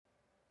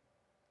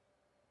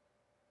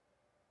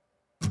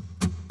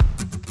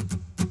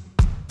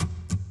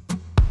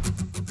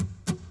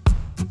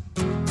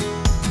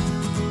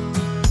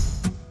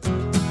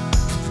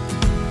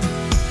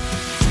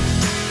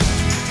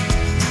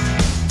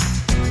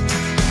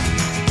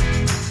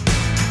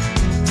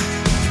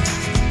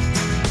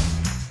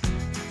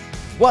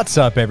What's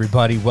up,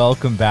 everybody?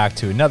 Welcome back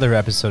to another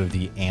episode of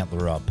the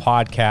Antler Up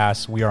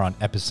podcast. We are on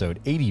episode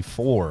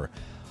 84.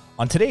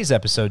 On today's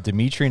episode,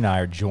 Dimitri and I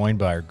are joined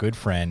by our good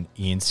friend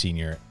Ian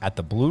Sr. at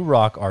the Blue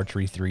Rock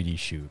Archery 3D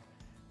shoot.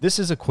 This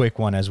is a quick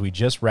one as we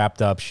just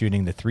wrapped up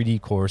shooting the 3D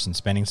course and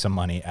spending some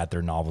money at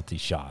their novelty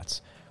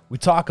shots. We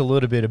talk a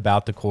little bit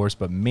about the course,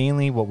 but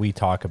mainly what we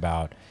talk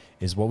about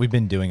is what we've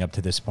been doing up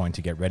to this point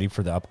to get ready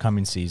for the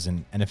upcoming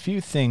season and a few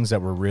things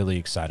that we're really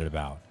excited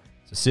about.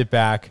 So sit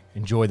back,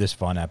 enjoy this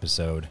fun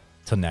episode.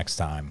 Till next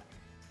time,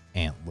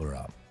 Antler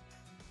Up.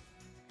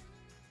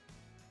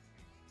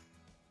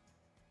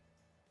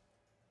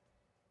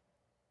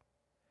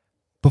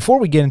 Before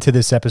we get into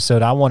this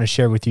episode, I want to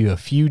share with you a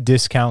few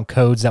discount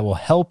codes that will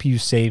help you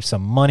save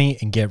some money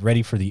and get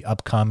ready for the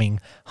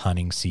upcoming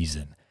hunting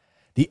season.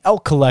 The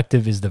Elk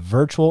Collective is the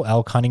virtual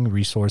elk hunting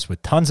resource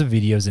with tons of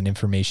videos and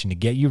information to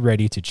get you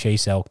ready to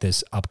chase elk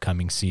this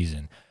upcoming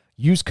season.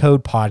 Use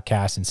code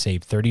podcast and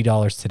save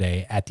 $30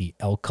 today at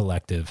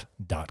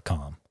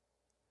theelkcollective.com.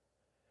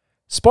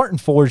 Spartan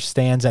Forge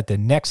stands at the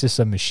nexus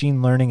of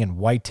machine learning and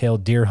whitetail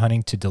deer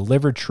hunting to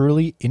deliver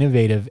truly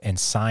innovative and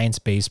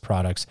science-based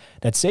products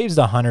that saves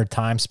the hunter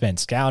time spent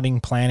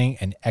scouting, planning,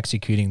 and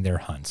executing their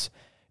hunts.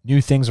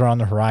 New things are on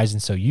the horizon,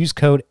 so use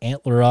code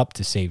ANTLERUP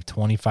to save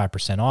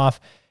 25% off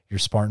your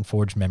Spartan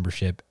Forge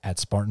membership at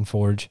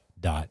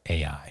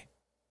spartanforge.ai.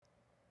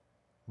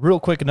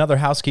 Real quick, another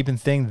housekeeping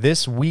thing.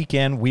 This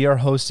weekend, we are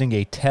hosting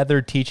a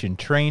Tethered Teach and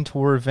Train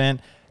Tour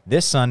event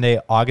this Sunday,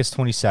 August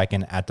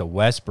 22nd at the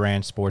West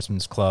Branch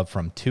Sportsman's Club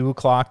from 2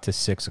 o'clock to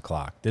 6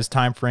 o'clock. This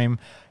time frame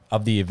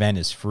of the event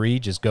is free.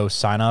 Just go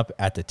sign up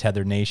at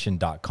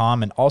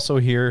thetetherednation.com. And also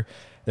here,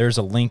 there's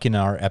a link in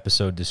our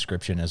episode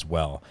description as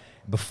well.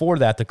 Before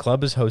that, the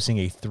club is hosting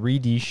a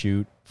 3D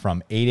shoot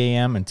from 8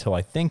 a.m. until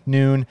I think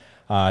noon.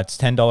 It's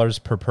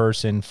 $10 per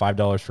person,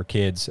 $5 for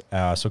kids.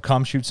 So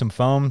come shoot some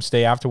foam,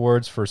 stay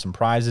afterwards for some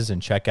prizes,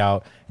 and check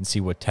out and see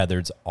what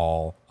Tethered's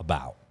all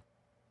about.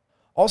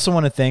 Also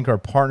want to thank our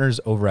partners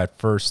over at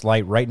First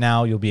Light. Right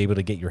now, you'll be able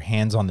to get your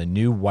hands on the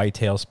new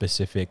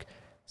whitetail-specific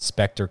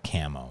Spectre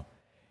Camo.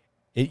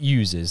 It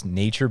uses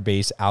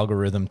nature-based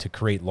algorithm to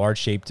create large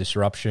shape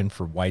disruption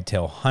for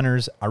whitetail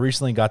hunters. I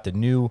recently got the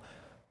new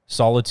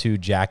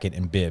Solitude jacket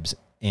and bibs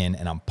in,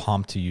 and I'm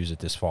pumped to use it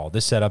this fall.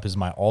 This setup is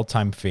my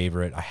all-time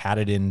favorite. I had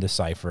it in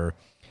Decipher,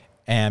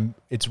 and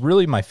it's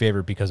really my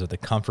favorite because of the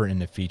comfort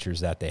and the features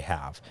that they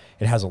have.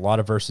 It has a lot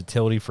of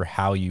versatility for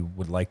how you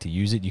would like to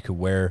use it. You could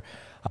wear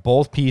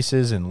both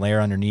pieces and layer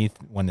underneath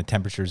when the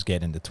temperatures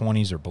get in the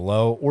 20s or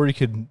below, or you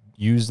could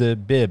use the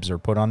bibs or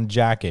put on a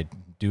jacket,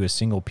 do a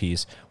single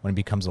piece when it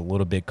becomes a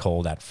little bit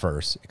cold at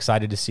first.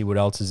 Excited to see what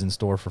else is in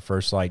store for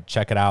First Light.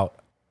 Check it out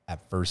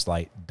at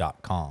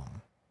firstlight.com.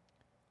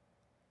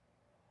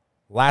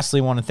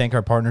 Lastly, I want to thank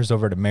our partners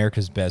over at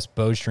America's Best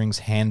Bowstrings,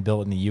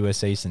 hand-built in the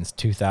USA since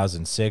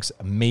 2006.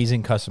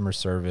 Amazing customer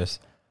service,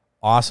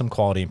 awesome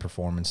quality and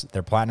performance.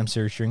 Their Platinum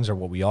Series strings are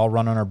what we all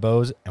run on our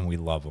bows, and we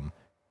love them.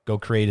 Go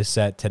create a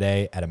set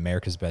today at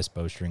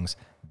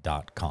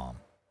americasbestbowstrings.com.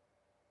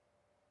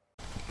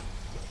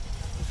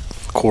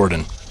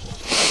 Corden.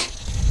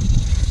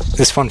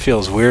 This one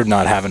feels weird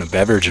not having a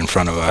beverage in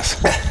front of us.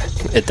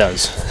 It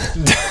does.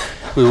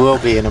 We will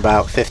be in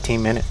about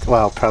 15 minutes.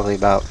 Well, probably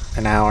about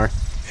an hour.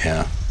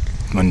 Yeah,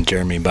 when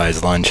Jeremy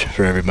buys lunch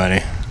for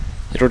everybody.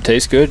 It'll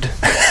taste good.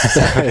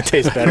 It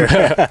tastes better.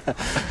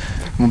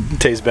 It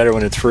tastes better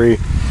when it's free.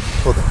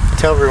 Well,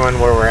 tell everyone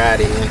where we're at,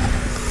 Ian.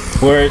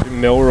 We're at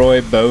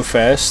Milroy Bow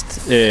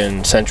Fest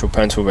in central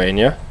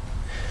Pennsylvania.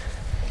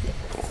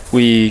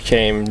 We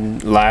came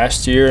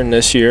last year and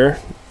this year.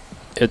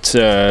 It's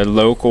a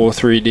local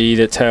 3D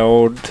that's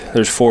held.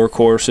 There's 4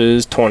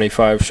 courses,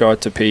 25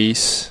 shots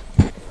apiece,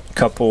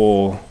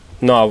 couple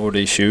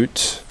novelty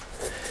shoots.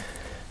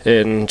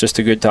 And just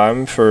a good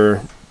time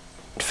for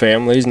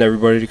families and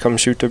everybody to come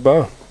shoot their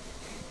bow.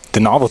 The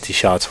novelty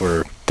shots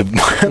were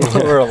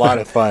a lot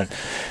of fun.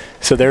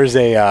 So there's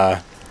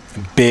a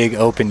big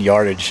open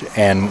yardage,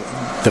 and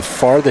the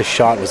farthest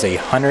shot was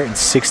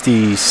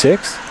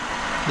 166?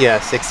 Yeah,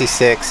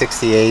 66,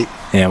 68.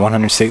 Yeah,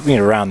 160,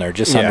 around there,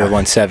 just under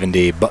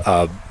 170.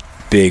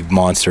 Big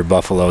monster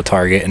buffalo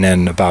target, and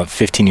then about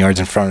 15 yards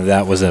in front of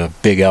that was a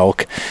big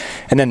elk.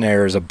 And then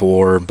there's a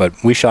boar,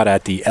 but we shot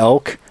at the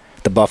elk,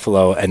 the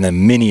buffalo, and the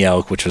mini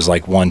elk, which was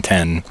like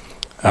 110.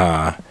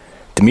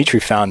 Dimitri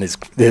found his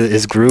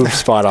groove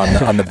spot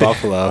on the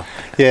buffalo.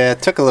 Yeah,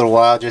 it took a little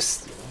while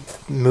just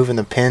moving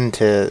the pin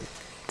to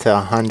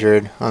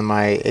 100 on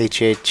my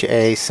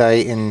HHA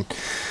site and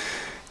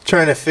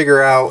trying to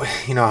figure out,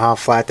 how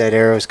flat that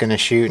arrow is going to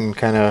shoot and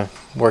kind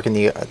of working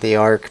the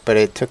arc. But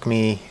it took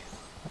me,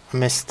 I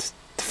missed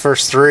the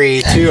first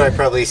 3. 2 I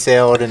probably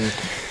sailed, and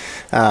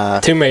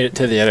 2 made it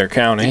to the other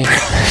county.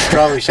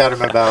 Probably shot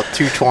him about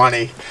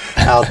 220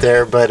 out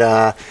there, but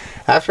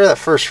after that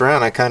first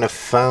round, I kind of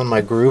found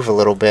my groove a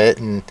little bit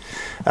and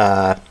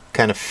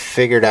kind of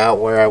figured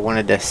out where I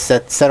wanted to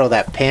settle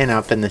that pin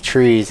up in the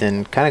trees,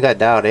 and kind of got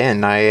dialed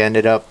in. I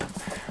ended up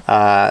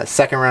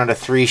second round of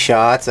 3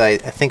 shots. I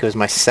think it was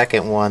my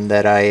second one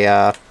that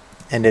I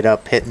ended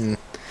up hitting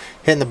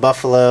hitting the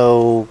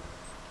buffalo,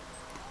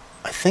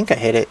 I think I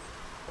hit it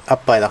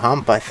up by the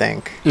hump, I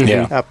think.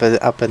 Yeah.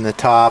 Up in the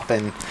top.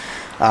 And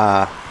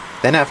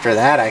then after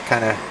that, I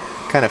kind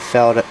of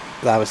felt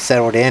I was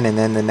settled in. And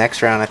then the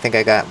next round, I think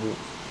I got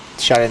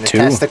shot in the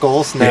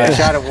testicles. No, I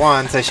shot it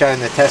once. I shot in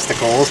the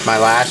testicles. My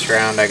last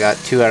round, I got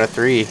 2 out of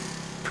 3.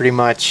 Pretty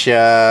much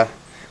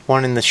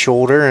one in the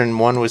shoulder, and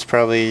one was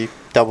probably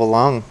double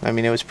lung. I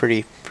mean, it was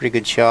pretty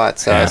good shot.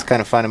 So I was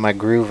kind of finding my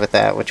groove with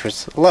that, which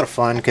was a lot of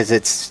fun because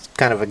it's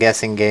kind of a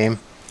guessing game.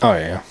 Oh,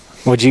 yeah.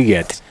 What'd you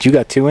get? You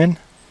got 2 in?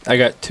 I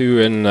got 2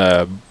 in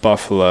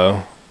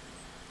Buffalo,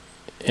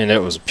 and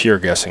it was a pure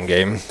guessing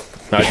game.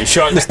 I just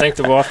shot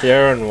instinctive off the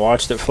arrow and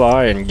watched it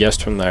fly and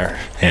guessed from there.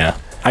 Yeah.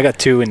 I got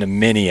 2 into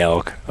mini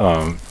elk.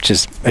 It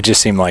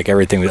just seemed like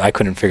everything I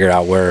couldn't figure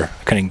out where,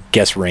 I couldn't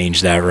guess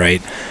range that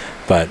right.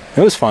 But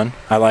it was fun.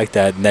 I like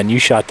that. And then you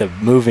shot the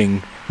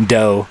moving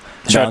doe.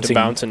 Shot the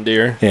bouncing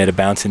deer. Yeah, the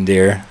bouncing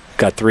deer.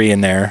 Got 3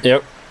 in there.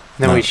 Yep.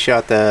 And then we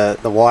shot the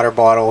water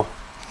bottle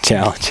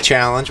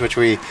challenge, which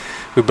we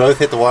both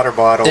hit the water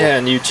bottle. Yeah,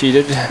 and you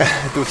cheated.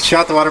 We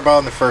shot the water bottle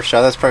in the first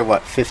shot. That's probably,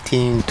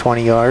 15,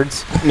 20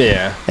 yards?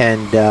 Yeah.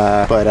 And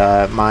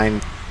but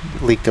mine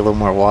leaked a little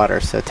more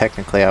water, so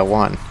technically I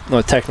won.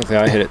 Well, technically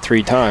I hit it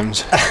 3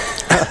 times.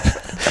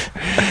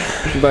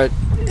 But,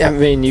 I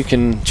mean, you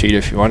can cheat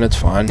if you want. It's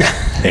fine.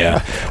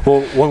 Yeah.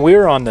 Well, when we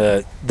were on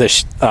the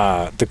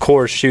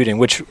course shooting,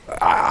 which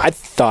I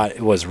thought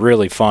was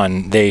really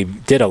fun, they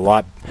did a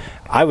lot.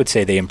 I would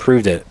say they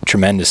improved it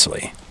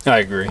tremendously. I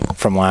agree.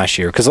 From last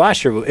year, because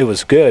last year it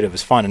was good, it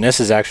was fun, and this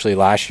is actually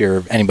last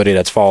year. Anybody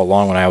that's followed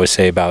along when I always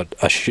say about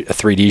a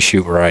 3D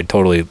shoot where I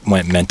totally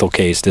went mental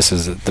case, this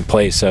is the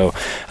place. So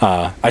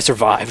I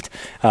survived.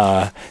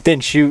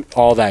 Didn't shoot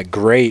all that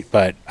great,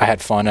 but I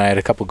had fun. I had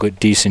a couple good,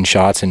 decent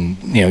shots, and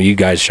you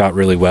guys shot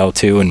really well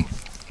too. And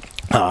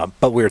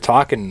but we were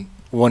talking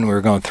when we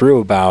were going through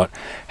about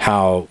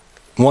how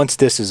once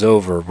this is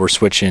over, we're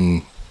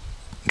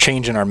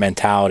changing our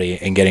mentality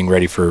and getting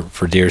ready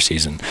for deer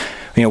season.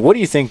 What do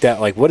you think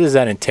what does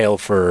that entail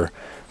for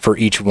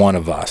each one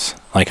of us?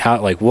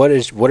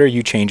 What are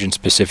you changing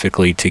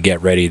specifically to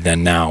get ready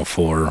then now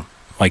for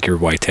your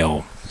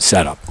whitetail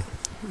setup?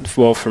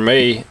 Well, for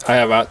me, I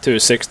have out to a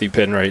 60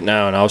 pin right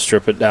now, and I'll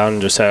strip it down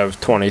and just have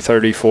 20,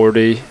 30,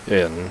 40,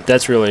 and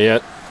that's really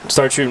it.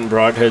 Start shooting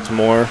broadheads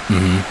more.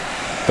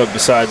 Mm-hmm. But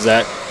besides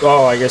that,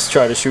 I guess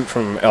try to shoot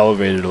from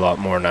elevated a lot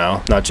more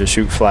now, not just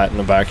shoot flat in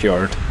the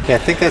backyard. Yeah, I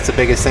think that's the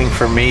biggest thing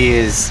for me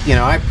is,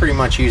 I pretty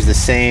much use the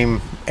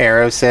same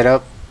arrow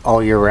setup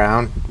all year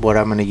round. What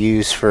I'm going to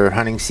use for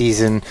hunting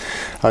season,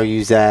 I'll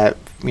use that,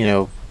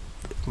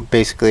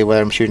 basically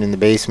whether I'm shooting in the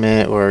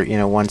basement or,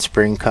 once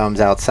spring comes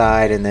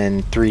outside, and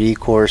then 3D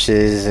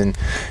courses. And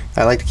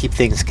I like to keep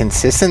things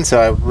consistent, so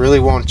I really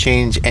won't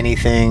change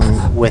anything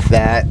with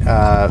that,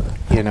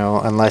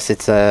 unless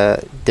it's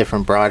a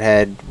different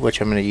broadhead,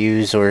 which I'm going to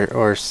use,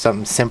 or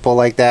something simple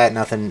like that.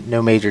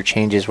 No major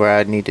changes where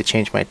I'd need to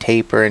change my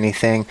tape or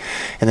anything.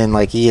 And then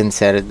like Ian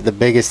said, the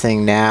biggest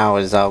thing now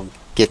is I'll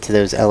get to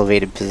those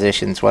elevated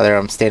positions, whether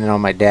I'm standing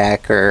on my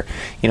deck or,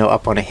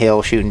 up on a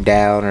hill shooting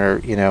down, or,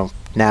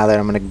 now that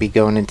I'm going to be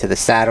going into the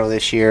saddle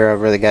this year,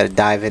 I've really got to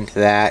dive into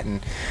that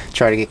and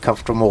try to get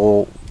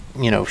comfortable,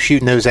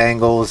 shooting those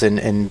angles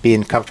and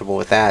being comfortable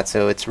with that.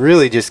 So it's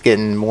really just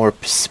getting more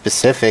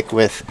specific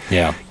with,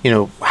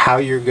 how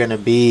you're going to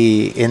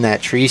be in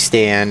that tree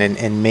stand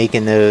and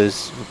making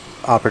those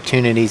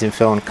opportunities and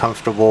feeling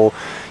comfortable.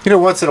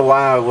 Once in a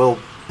while I will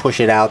push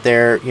it out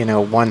there,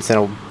 once in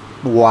a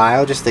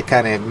while, just to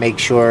kind of make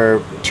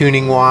sure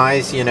tuning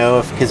wise,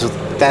 because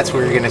that's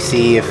where you're going to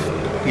see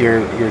if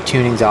your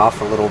tuning's off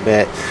a little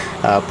bit,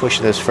 push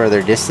those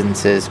further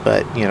distances.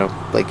 But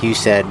like you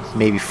said,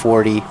 maybe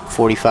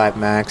 40-45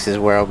 max is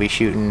where I'll be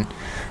shooting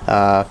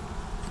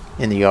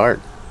in the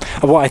yard.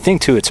 Well, I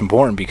think too it's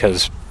important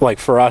because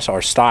for us,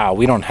 our style,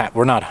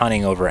 we're not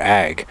hunting over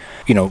ag.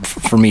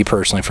 For me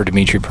personally, for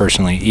Dimitri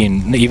personally,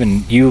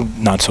 even you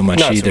not so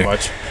much either. Not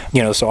so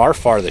much. So our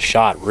farthest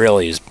shot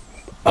really is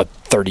a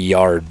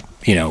 30-yard,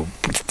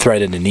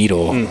 thread in the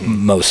needle,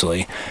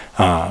 mostly,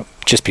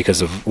 just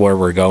because of where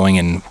we're going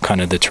and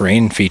kind of the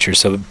terrain features.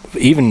 So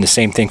even the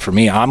same thing for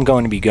me, I'm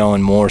going to be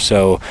going more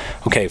so,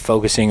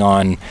 focusing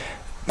on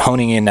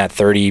honing in that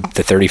 30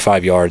 to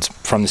 35 yards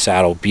from the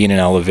saddle, being an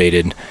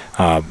elevated,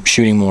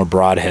 shooting more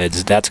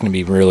broadheads. That's going to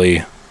be really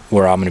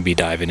where I'm going to be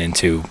diving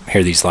into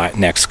here these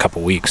next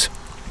couple weeks.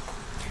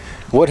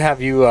 What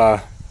have you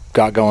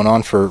got going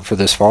on for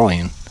this fall,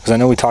 Ian? Because I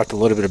know we talked a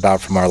little bit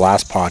about from our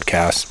last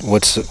podcast.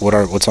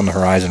 What's on the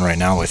horizon right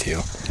now with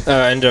you?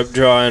 I ended up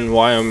drawing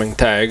Wyoming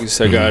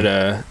tags. I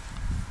got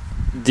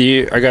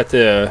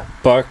the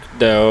buck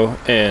doe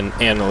and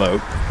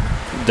antelope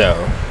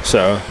doe.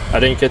 So I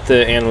didn't get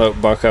the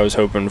antelope buck I was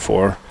hoping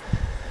for,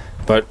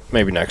 but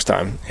maybe next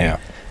time. Yeah.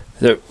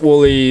 We'll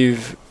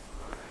leave.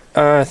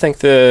 I think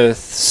the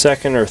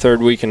second or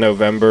third week in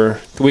November,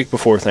 the week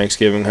before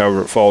Thanksgiving,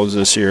 however it falls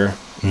this year,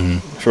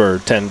 for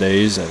 10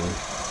 days and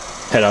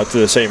head out to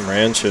the same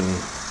ranch and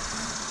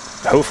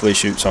hopefully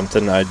shoot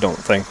something. I don't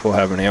think we'll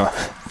have any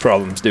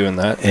problems doing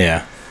that.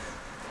 Yeah.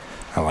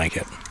 I like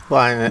it.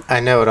 Well, I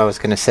know what I was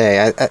going to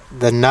say.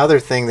 Another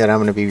thing that I'm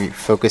going to be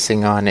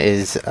focusing on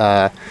is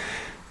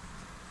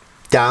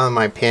dialing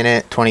my pin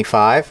at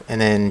 25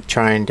 and then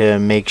trying to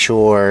make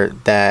sure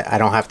that I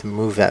don't have to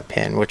move that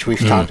pin, which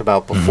we've talked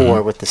about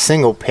before with the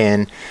single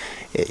pin.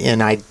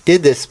 And I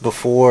did this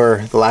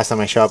before, the last time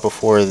I shot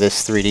before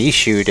this 3D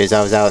shoot, is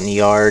I was out in the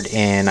yard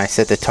and I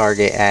set the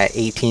target at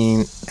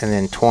 18 and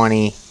then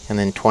 20 and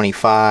then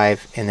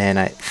 25 and then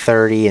at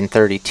 30 and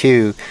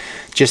 32,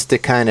 just to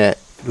kind of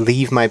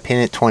leave my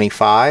pin at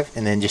 25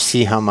 and then just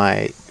see how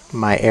my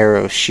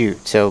arrows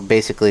shoot. So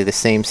basically the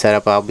same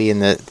setup. I'll be in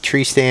the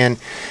tree stand,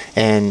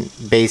 and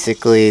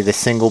basically the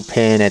single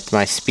pin at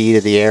my speed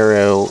of the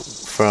arrow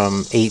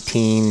from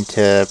 18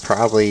 to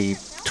probably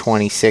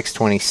 26,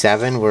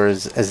 27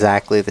 was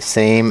exactly the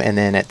same. And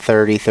then at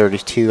 30,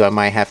 32, I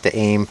might have to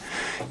aim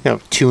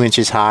 2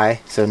 inches high,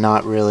 so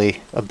not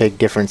really a big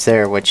difference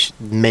there, which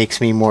makes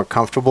me more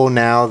comfortable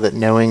now, that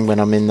knowing when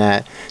I'm in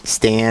that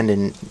stand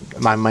and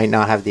I might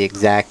not have the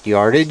exact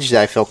yardage,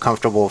 I feel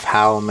comfortable of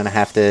how I'm going to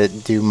have to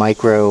do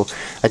micro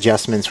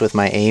adjustments with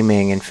my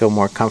aiming and feel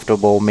more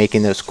comfortable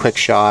making those quick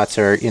shots.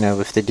 Or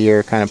if the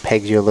deer kind of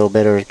pegs you a little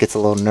bit or gets a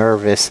little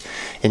nervous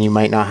and you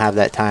might not have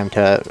that time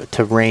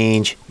to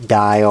range,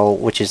 dial,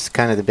 which is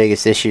kind of the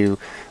biggest issue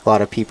a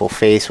lot of people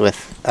face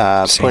with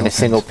putting a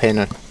single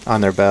pin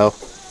on their bow.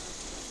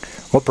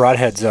 What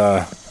broadheads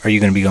are you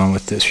going to be going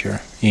with this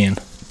year, Ian?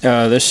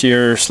 This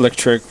year, Slick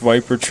Trick,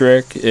 Viper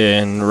Trick,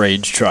 and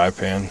Rage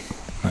Tri-Pan.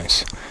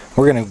 Nice.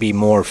 We're going to be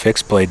more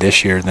fixed blade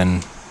this year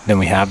than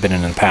we have been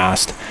in the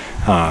past.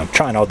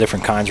 Trying all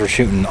different kinds. We're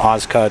shooting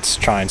Oscuts,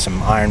 trying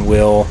some Iron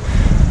Will.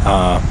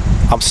 I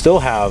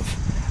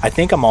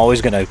think I'm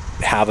always going to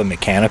have a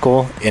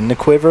mechanical in the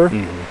quiver.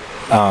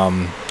 Mm-hmm.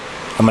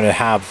 I'm going to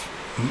have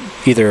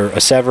either a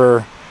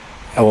Sever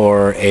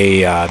or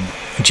a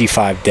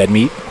G5 dead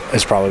meat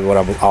is probably what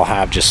I'll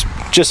have,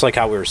 just like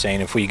how we were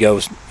saying, if we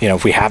go,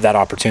 if we have that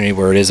opportunity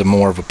where it is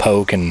more of a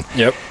poke, and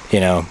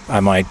I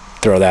might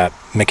throw that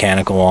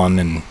mechanical on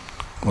and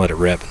let it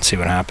rip and see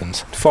what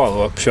happens.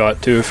 Follow-up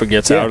shot too, if it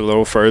gets out a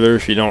little further,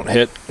 if you don't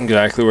hit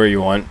exactly where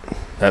you want,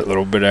 that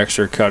little bit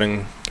extra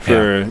cutting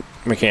for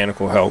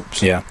mechanical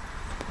helps. Yeah,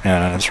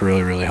 that's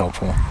really, really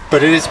helpful.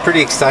 But it is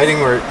pretty exciting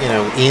where,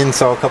 Ian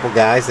saw a couple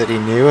guys that he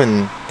knew,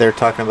 and they're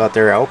talking about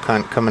their elk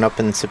hunt coming up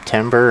in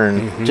September,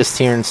 and just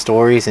hearing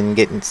stories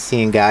and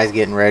seeing guys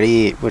getting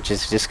ready, which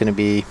is just going to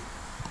be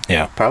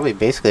probably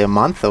basically a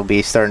month. They'll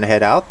be starting to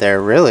head out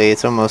there. Really,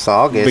 it's almost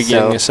August.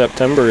 Beginning of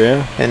September,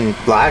 yeah. And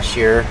last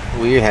year,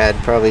 we had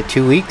probably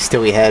 2 weeks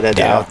till we headed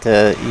out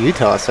to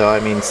Utah. So, I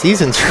mean,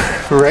 season's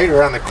right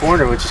around the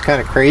corner, which is kind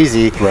of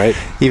crazy. Right.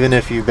 Even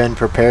if you've been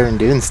prepared and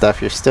doing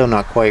stuff, you're still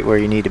not quite where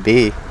you need to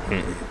be.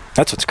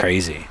 That's what's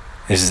crazy,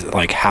 is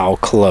like how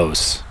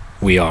close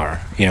we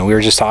are. We were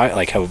just talking,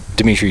 like how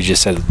Dimitri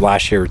just said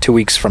last year, 2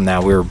 weeks from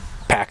now, we were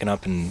packing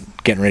up and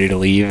getting ready to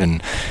leave,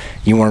 and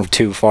you weren't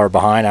too far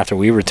behind after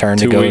we returned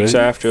to go. 2 weeks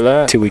after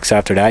that. 2 weeks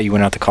after that, you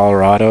went out to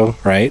Colorado,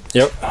 right?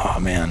 Yep. Oh,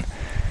 man.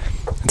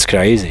 It's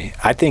crazy.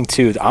 I think,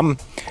 too,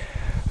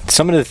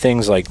 some of the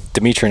things like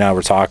Dimitri and I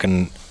were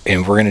talking,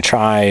 and we're going to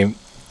try,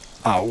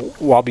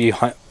 I'll be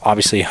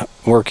obviously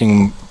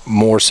working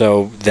more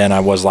so than I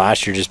was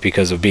last year just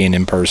because of being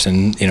in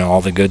person, all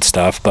the good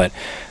stuff. But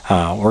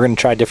we're going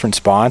to try different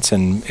spots,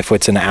 and if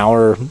it's an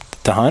hour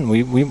to hunt,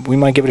 we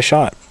might give it a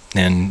shot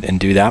and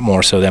do that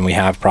more so than we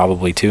have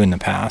probably too in the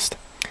past.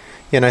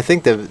 Yeah, and I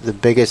think the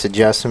biggest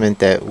adjustment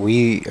that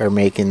we are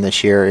making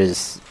this year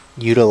is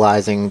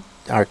utilizing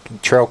our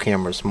trail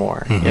cameras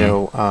more.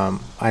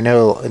 I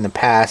know in the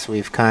past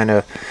we've kind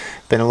of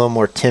been a little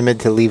more timid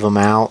to leave them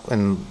out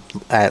and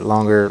at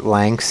longer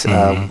lengths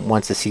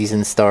once the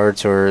season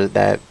starts, or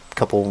that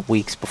couple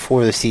weeks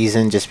before the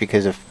season, just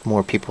because of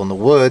more people in the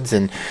woods,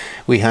 and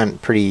we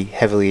hunt pretty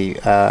heavily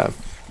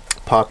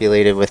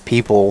populated with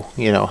people,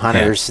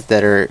 hunters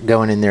that are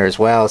going in there as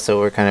well. So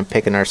we're kind of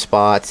picking our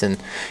spots, and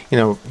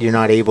you're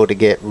not able to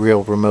get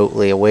real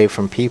remotely away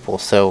from people.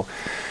 So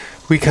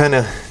we kind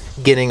of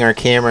getting our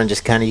camera and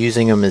just kind of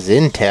using them as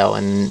intel.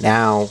 And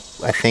now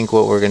I think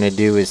what we're going to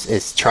do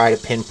is try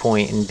to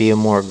pinpoint and be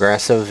more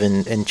aggressive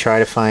and try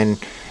to find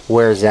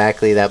where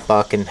exactly that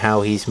buck and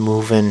how he's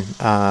moving,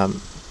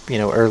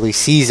 early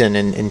season,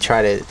 and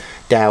try to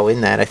dial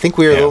in that. I think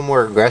we were a little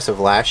more aggressive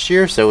last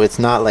year, so it's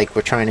not like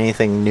we're trying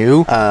anything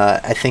new.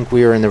 I think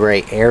we were in the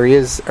right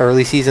areas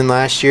early season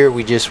last year.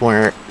 We just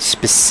weren't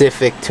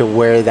specific to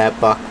where that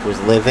buck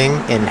was living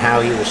and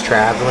how he was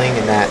traveling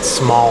in that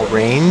small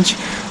range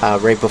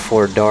right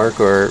before dark,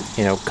 or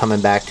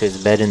coming back to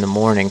his bed in the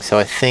morning. So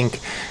I think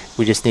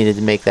we just needed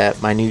to make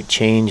that minute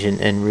change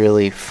and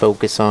really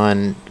focus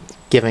on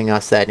giving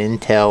us that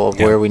intel of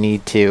where we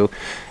need to.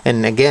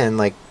 And again,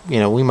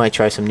 we might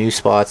try some new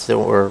spots,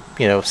 or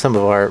some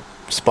of our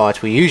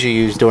spots we usually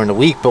use during the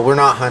week, but we're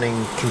not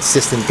hunting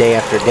consistent day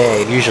after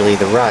day, usually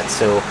the rut.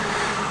 So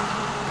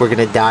we're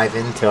going to dive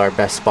into our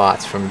best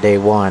spots from day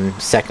one,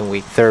 second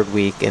week, third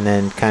week, and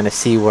then kind of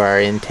see where our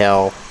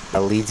intel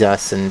leads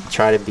us and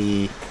try to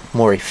be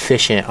more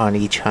efficient on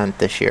each hunt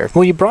this year.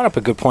 Well, you brought up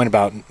a good point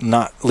about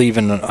not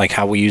leaving, like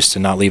how we used to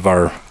not leave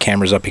our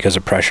cameras up because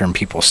of pressure and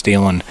people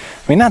stealing.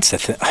 I mean, that's the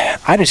thing.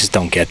 I just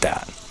don't get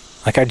that.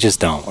 Like, I just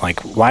don't. Like,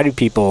 why do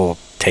people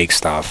take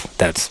stuff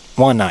that's,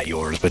 one, not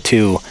yours, but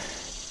two,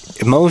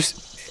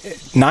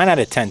 9 out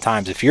of 10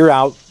 times, if you're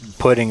out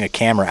putting a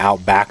camera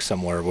out back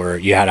somewhere where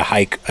you had to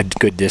hike a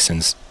good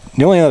distance,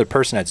 the only other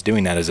person that's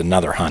doing that is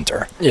another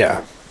hunter.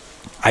 Yeah.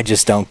 I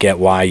just don't get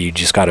why you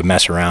just got to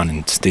mess around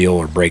and steal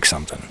or break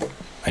something.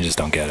 I just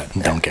don't get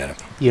it. Don't get it.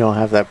 You don't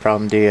have that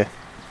problem, do you?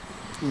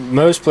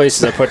 Most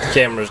places I put the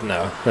cameras,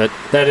 no.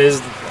 That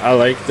is, I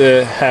like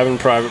having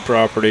private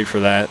property for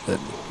that. That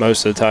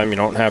most of the time you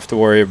don't have to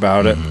worry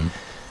about it.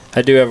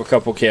 I do have a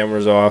couple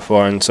cameras off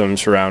on some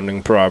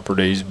surrounding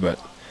properties, but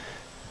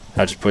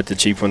I just put the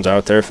cheap ones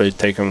out there. If they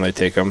take them, they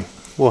take them.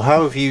 Well,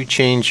 how have you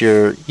changed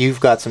you've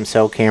got some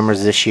cell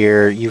cameras this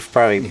year. You've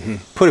probably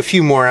put a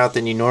few more out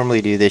than you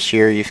normally do this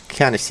year. It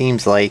kind of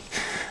seems like,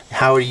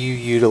 how are you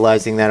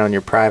utilizing that on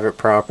your private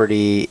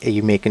property? Are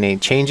you making any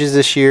changes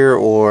this year,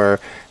 or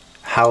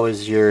how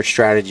is your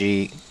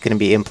strategy going to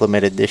be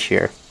implemented this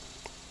year?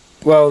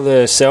 Well,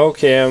 the cell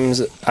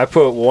cams, I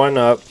put one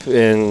up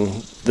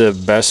in the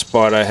best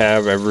spot I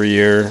have every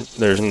year.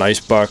 There's a nice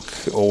buck,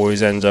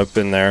 always ends up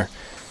in there.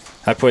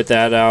 I put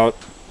that out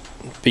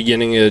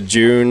beginning of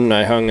June.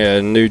 I hung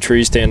a new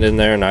tree stand in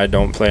there, and I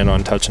don't plan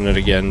on touching it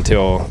again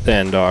until the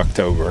end of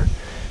October.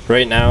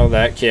 Right now,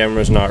 that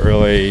camera's not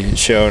really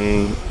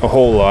showing a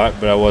whole lot,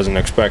 but I wasn't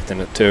expecting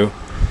it to.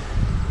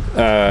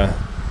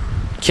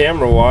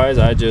 Camera-wise,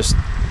 I just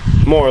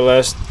more or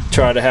less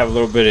try to have a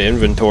little bit of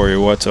inventory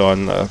of what's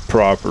on the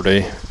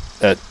property.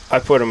 That I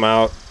put them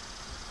out,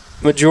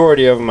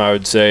 majority of them I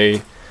would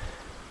say,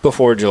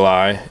 before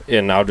July,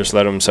 and I'll just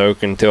let them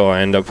soak until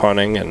I end up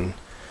hunting. And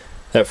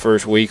that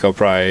first week I'll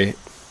probably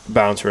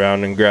bounce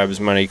around and grab as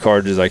many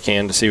cards as I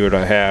can to see what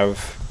I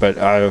have. But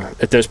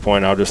at this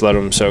point, I'll just let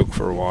them soak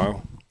for a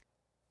while.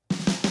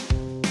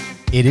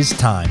 It is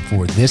time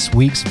for this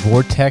week's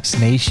Vortex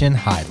Nation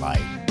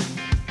highlight.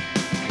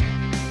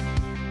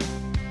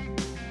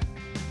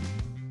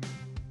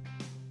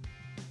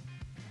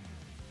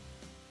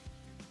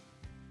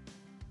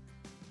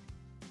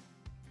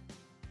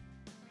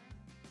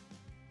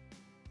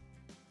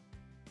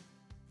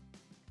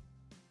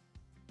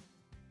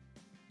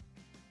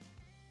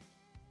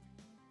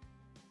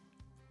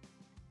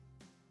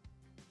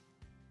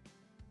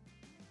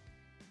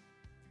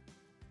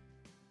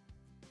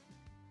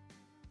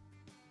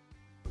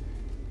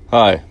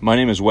 Hi, my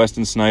name is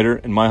Weston Snyder,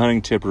 and my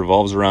hunting tip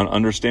revolves around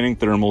understanding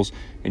thermals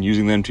and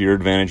using them to your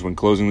advantage when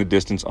closing the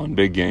distance on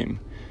big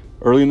game.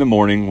 Early in the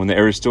morning, when the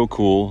air is still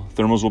cool,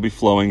 thermals will be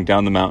flowing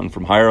down the mountain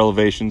from higher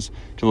elevations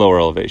to lower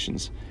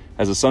elevations.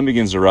 As the sun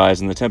begins to rise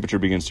and the temperature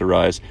begins to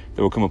rise,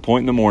 there will come a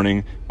point in the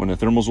morning when the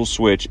thermals will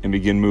switch and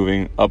begin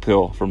moving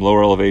uphill from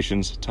lower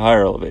elevations to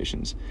higher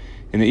elevations.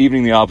 In the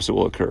evening, the opposite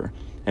will occur.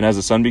 And as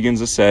the sun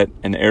begins to set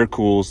and the air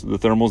cools, the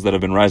thermals that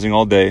have been rising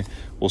all day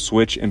will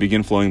switch and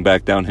begin flowing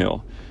back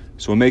downhill.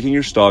 So when making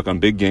your stalk on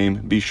big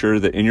game, be sure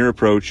that in your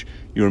approach,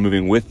 you are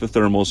moving with the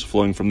thermals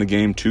flowing from the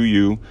game to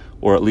you,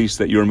 or at least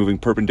that you are moving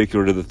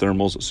perpendicular to the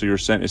thermals so your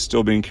scent is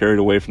still being carried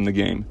away from the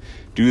game.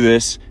 Do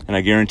this, and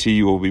I guarantee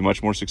you will be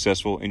much more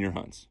successful in your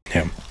hunts.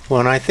 Yeah. Well,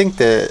 and I think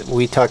that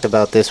we talked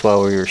about this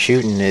while we were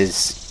shooting,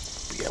 is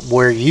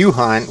where you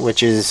hunt,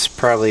 which is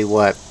probably,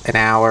 an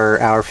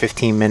hour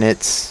 15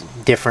 minutes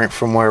different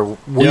from where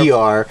we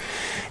are,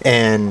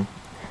 and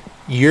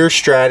your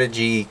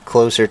strategy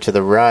closer to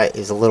the rut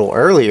is a little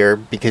earlier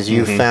because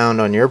you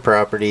found on your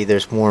property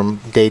there's more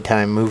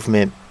daytime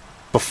movement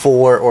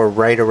before or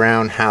right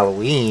around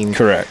Halloween.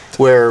 Correct.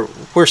 Where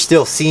we're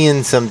still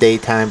seeing some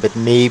daytime, but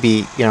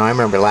maybe, I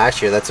remember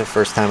last year, that's the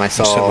first time I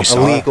saw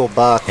a legal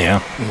buck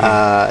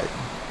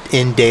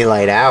in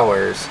daylight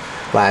hours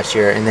last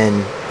year. And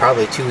then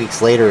probably 2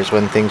 weeks later is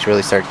when things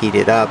really start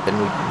heated up. And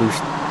we've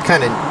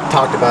kind of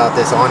talked about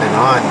this on and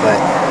on,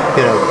 but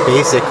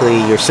basically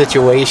your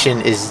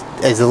situation is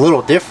a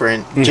little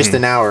different just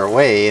an hour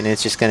away, and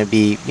it's just going to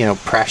be,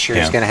 pressure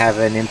is going to have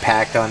an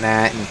impact on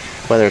that, and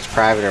whether it's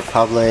private or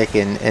public,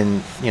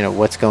 and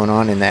what's going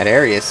on in that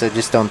area. So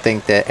just don't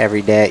think that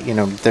every day,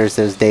 there's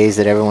those days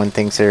that everyone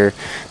thinks are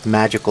the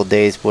magical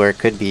days where it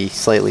could be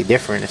slightly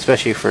different,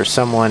 especially for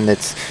someone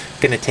that's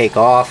going to take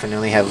off and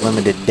only have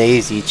limited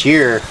days each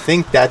year. I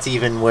think that's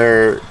even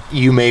where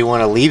you may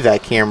want to leave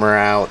that camera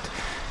out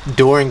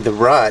during the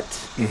rut,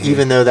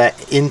 even though that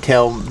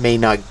intel may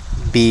not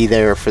be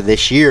there for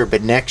this year,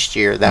 but next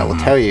year that will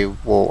tell you,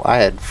 well, I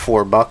had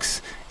 4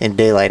 bucks in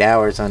daylight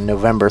hours on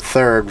November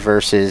 3rd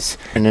versus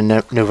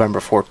November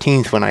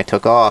 14th when I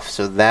took off.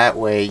 So that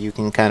way you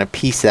can kind of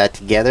piece that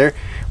together,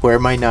 where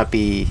it might not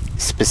be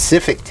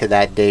specific to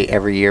that date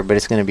every year, but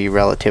it's going to be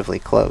relatively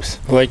close.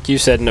 Like you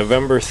said,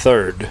 November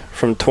 3rd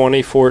from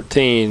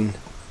 2014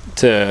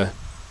 to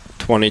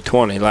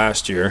 2020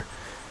 last year,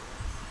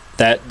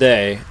 that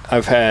day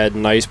I've had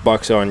nice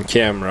bucks on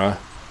camera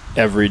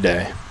every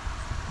day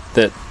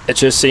that it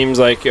just seems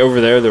like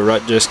over there the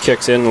rut just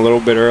kicks in a little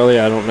bit early.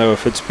 I don't know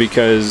if it's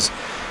because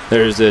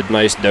there's a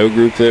nice doe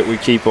group that we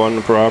keep on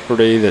the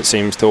property that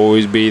seems to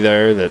always be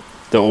there, that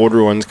the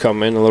older ones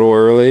come in a little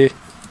early.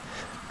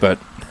 But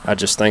I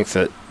just think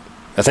the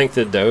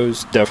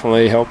does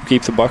definitely help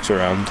keep the bucks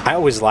around. I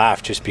always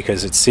laugh just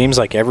because it seems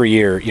like every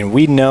year,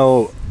 we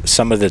know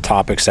some of the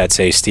topics that,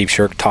 say, Steve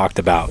Shirk talked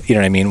about, you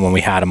know what I mean, when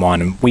we had him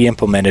on, and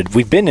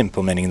we've been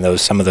implementing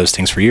some of those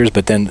things for years,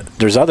 but then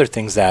there's other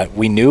things that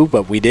we knew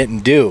but we didn't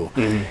do.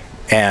 Mm-hmm.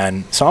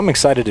 And so I'm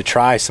excited to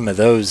try some of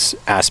those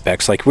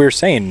aspects. Like we were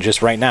saying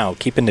just right now,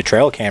 keeping the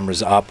trail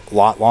cameras up a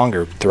lot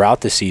longer throughout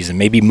the season,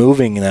 maybe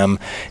moving them,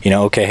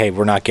 okay, hey,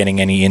 we're not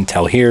getting any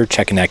intel here,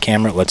 checking that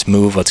camera, let's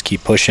move, let's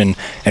keep pushing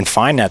and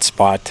find that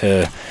spot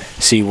to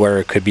see where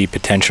it could be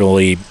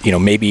potentially,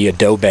 maybe a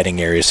doe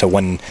bedding area. So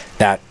when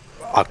that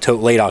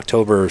late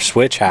October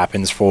switch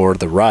happens for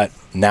the rut,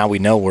 now we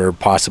know where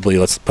possibly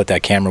let's put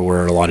that camera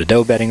where a lot of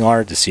doe bedding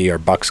are to see our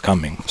bucks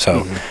coming.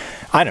 So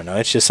I don't know.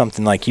 It's just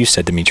something like you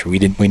said,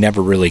 Dimitri. We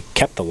never really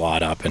kept a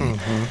lot up, and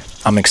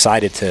I'm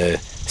excited to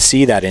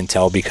see that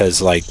intel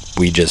because, like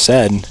we just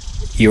said,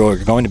 you're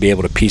going to be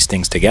able to piece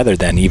things together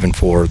then, even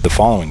for the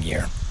following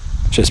year.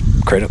 Just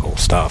critical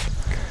stuff.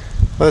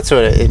 Well, that's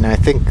and I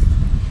think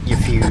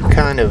if you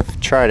kind of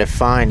try to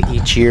find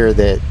each year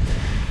that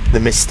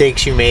the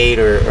mistakes you made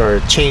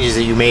or changes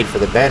that you made for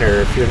the better,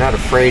 if you're not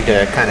afraid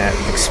to kind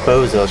of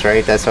expose those,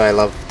 right? That's why I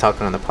love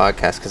talking on the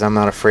podcast, because I'm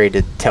not afraid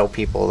to tell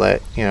people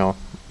that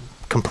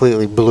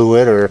completely blew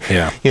it, or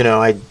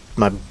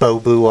my bow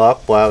blew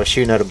up while I was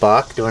shooting at a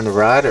buck during the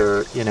rut,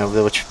 or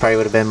which probably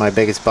would have been my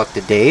biggest buck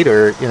to date,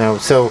 or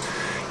so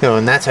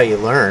and that's how you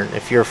learn.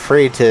 If you're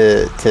afraid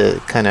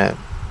to kind of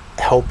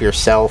help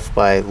yourself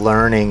by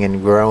learning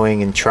and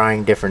growing and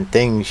trying different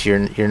things,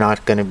 you're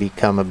not going to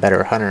become a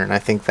better hunter. And I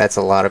think that's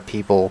a lot of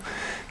people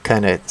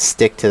kind of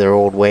stick to their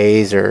old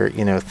ways, or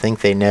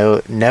think they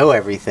know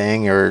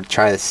everything, or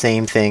try the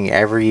same thing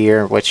every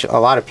year, which a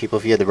lot of people,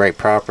 if you had the right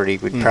property,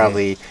 would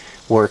probably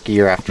work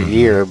year after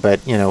year.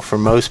 But for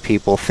most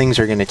people, things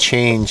are going to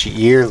change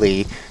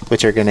yearly,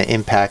 which are going to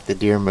impact the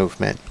deer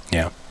movement.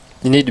 Yeah,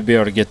 you need to be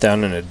able to get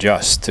down and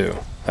adjust too.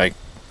 Like,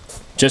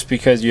 just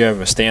because you have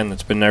a stand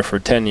that's been there for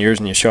 10 years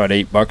and you shot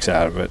 8 bucks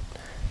out of it,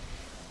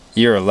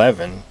 year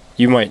 11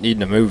 you might need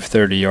to move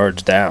 30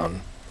 yards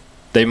down.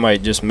 They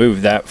might just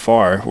move that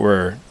far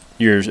where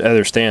your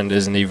other stand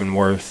isn't even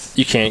worth,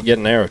 you can't get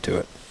an arrow to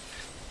it.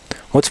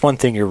 What's one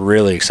thing you're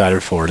really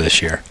excited for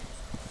this year?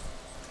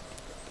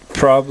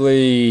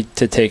 Probably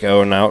to take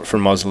Owen out for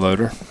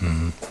muzzleloader.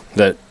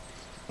 That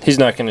he's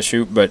not going to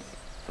shoot, but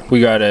we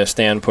got a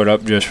stand put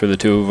up just for the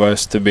two of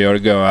us to be able to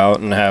go out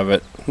and have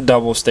it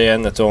double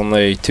stand that's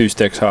only 2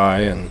 sticks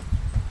high, and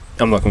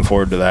I'm looking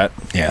forward to that.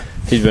 Yeah,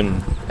 he's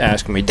been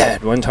asking me,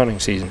 Dad, when's hunting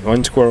season?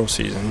 When's squirrel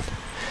season?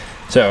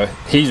 So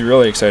he's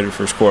really excited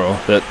for squirrel.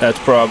 That's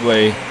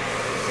probably,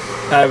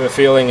 I have a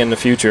feeling in the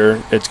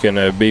future it's going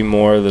to be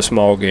more of the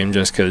small game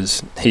just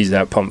because he's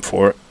that pumped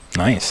for it.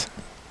 Nice.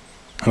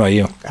 How about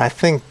you? I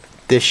think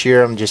this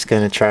year I'm just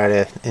going to try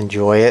to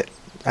enjoy it.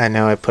 I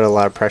know I put a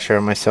lot of pressure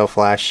on myself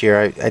last year.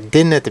 I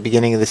didn't at the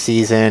beginning of the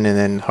season, and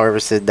then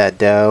harvested that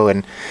doe,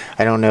 and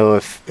I don't know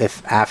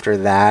if after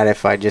that,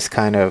 if I just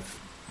kind of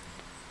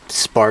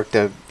sparked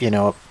I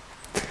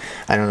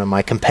don't know,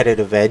 my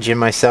competitive edge in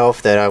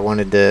myself, that I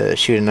wanted to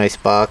shoot a nice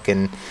buck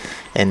and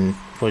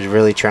was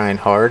really trying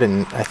hard.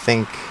 And I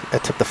think I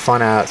took the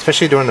fun out,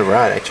 especially during the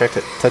rut. I took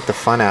the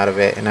fun out of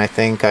it, and I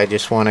think I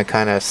just want to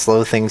kind of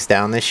slow things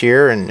down this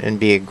year and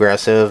be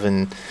aggressive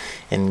and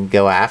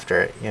go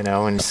after it,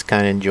 and just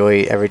kind of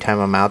enjoy every time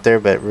I'm out there,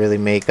 but really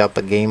make up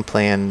a game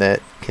plan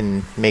that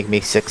can make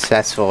me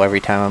successful every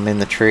time I'm in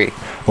the tree.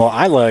 Well,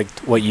 I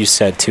liked what you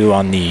said too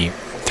on the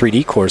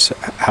 3D course,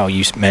 how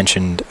you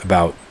mentioned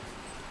about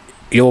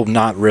you'll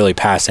not really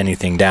pass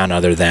anything down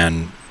other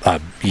than a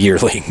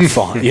yearling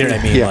fawn. You know what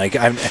I mean? Yeah. Like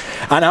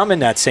I'm in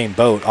that same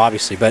boat,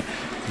 obviously, but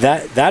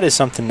that is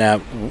something that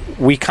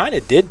we kind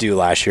of did do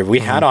last year. We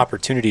had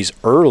opportunities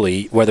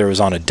early, whether it was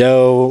on a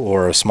doe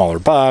or a smaller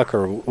buck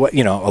or what,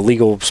 a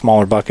legal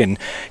smaller buck, and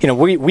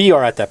we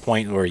are at that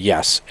point where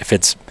yes, if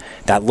it's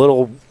that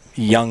little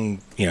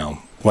young,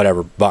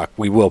 whatever buck,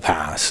 we will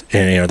pass,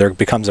 and there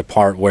becomes a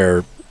part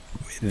where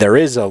there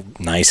is a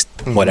nice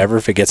whatever.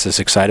 If it gets us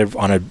excited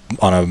on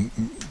a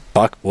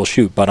buck, we'll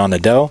shoot. But on the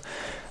doe,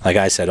 like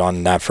I said,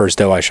 on that first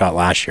doe I shot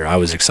last year, I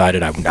was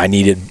excited. I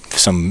needed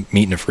some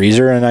meat in the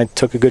freezer, and I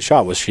took a good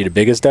shot. Was she the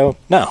biggest doe?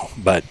 No,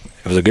 but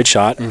it was a good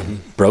shot.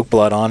 Broke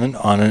blood on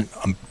it.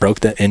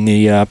 Broke in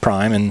the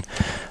prime, and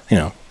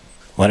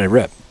let it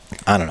rip.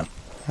 I don't know.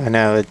 I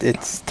know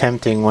it's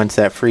tempting once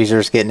that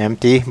freezer's getting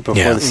empty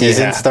before the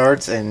season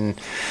starts, and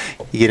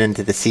you get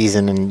into the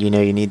season, and you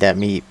need that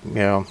meat.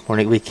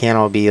 We can't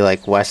all be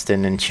like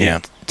Weston and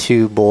shoot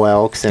 2 bull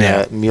elks and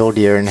a mule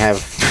deer and have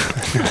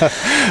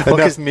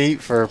enough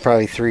meat for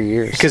probably 3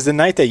 years. Because the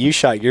night that you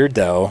shot your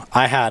doe,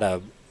 I had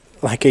a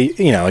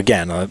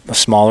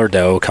smaller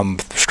doe come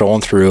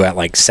strolling through at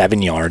like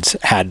 7 yards,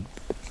 had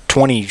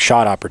 20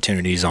 shot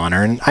opportunities on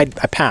her, and I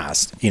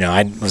passed.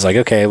 I was like,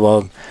 okay,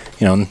 well,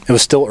 it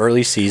was still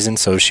early season,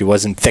 so she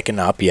wasn't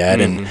thickened up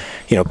yet, and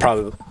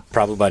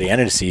probably by the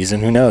end of the season,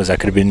 who knows? That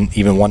could have been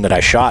even one that I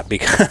shot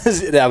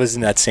because that was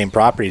in that same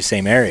property,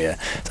 same area.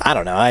 So I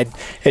don't know.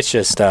 It's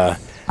just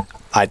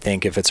I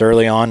think if it's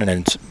early on and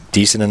it's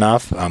decent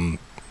enough, I'm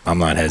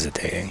not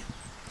hesitating.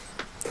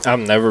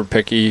 I'm never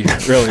picky,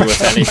 really,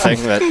 with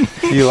anything that.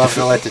 You love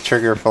to let the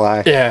trigger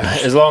fly. Yeah,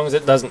 as long as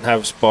it doesn't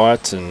have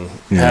spots and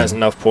has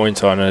enough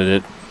points on it,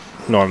 it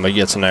normally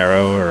gets an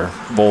arrow or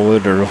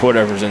bullet or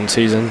whatever's in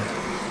season.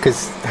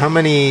 Because how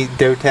many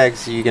doe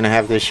tags are you going to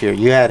have this year?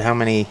 You had how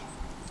many?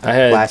 I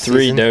had last 3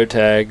 season? doe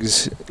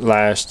tags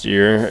last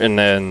year, and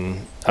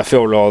then I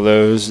filled all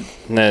those,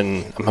 and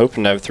then I'm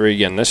hoping to have 3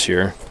 again this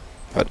year.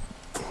 But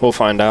we'll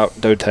find out.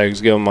 Doe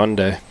tags go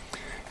Monday.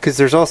 Because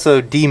there's also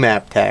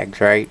DMAP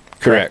tags, right?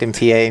 Correct. In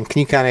PA. And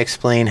can you kind of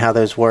explain how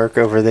those work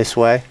over this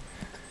way?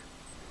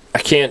 I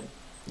can't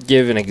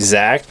give an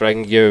exact, but I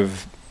can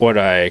give what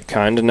I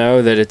kind of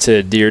know, that it's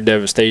a deer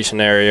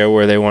devastation area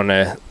where they want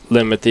to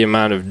limit the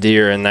amount of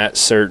deer in that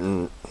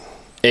certain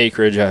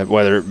acreage,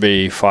 whether it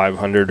be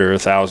 500 or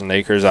 1,000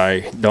 acres.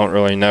 I don't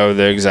really know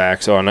the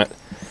exacts on it,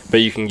 but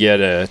you can get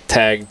a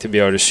tag to be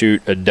able to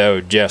shoot a doe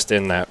just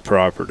in that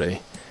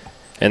property.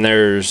 And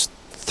there's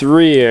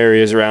 3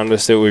 areas around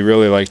us that we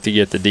really like to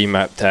get the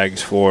DMAP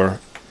tags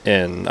for,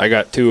 and I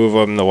got 2 of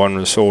them. The one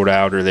was sold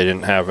out, or they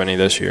didn't have any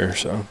this year,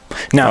 so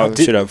Now, I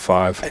should have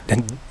 5.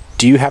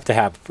 Do you have to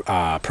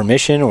have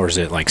permission, or is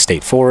it like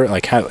state forest?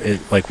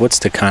 Like what's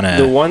the kind of?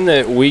 The one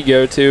that we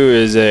go to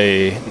is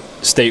a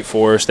state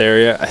forest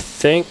area. I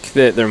think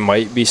that there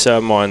might be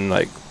some on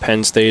like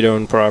Penn State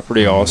owned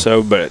property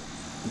also, but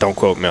don't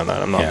quote me on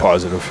that. I'm not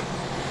positive.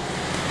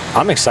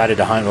 I'm excited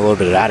to hunt a little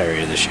bit of that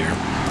area this year.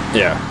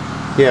 Yeah.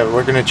 Yeah,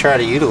 we're going to try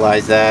to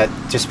utilize that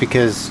just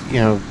because,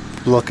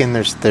 looking,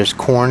 there's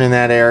corn in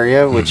that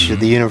area, which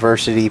the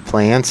university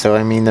plants. So,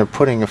 I mean, they're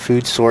putting a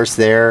food source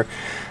there.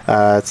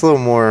 It's a little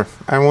more,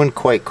 I wouldn't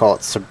quite call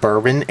it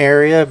suburban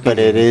area, but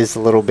it is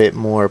a little bit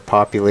more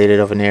populated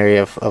of an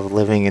area of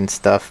living and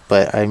stuff.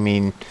 But, I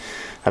mean,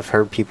 I've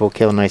heard people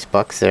kill nice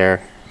bucks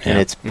there, and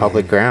it's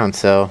public ground,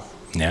 so.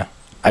 Yeah.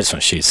 I just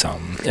want to shoot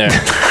something. Yeah.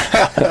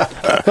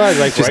 Well,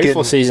 like Just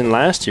rifle season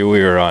last year,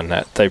 we were on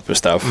that type of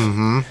stuff.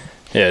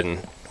 And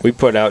we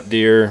put out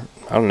deer,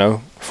 I don't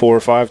know, 4 or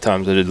 5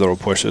 times I did little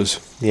pushes.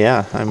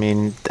 Yeah, I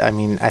mean,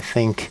 I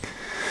think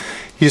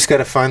you just got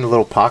to find the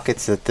little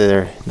pockets that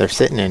they're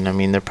sitting in. I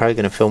mean, they're probably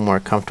going to feel more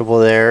comfortable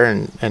there,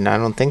 and I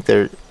don't think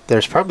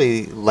there's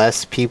probably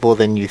less people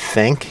than you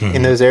think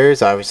in those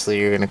areas. Obviously,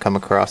 you're going to come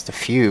across a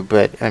few,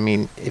 but I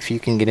mean, if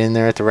you can get in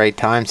there at the right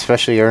time,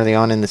 especially early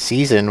on in the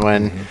season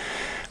when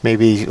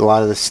maybe a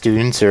lot of the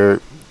students are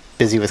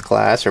busy with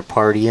class or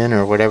partying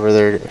or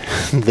whatever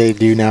they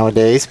do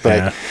nowadays,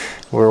 but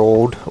we're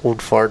old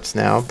farts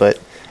now, but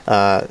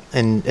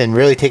and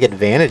really take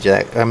advantage of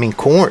that. I mean,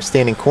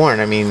 standing corn,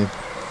 I mean,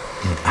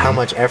 how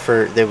much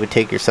effort that would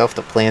take yourself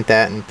to plant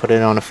that and put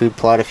it on a food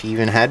plot if you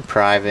even had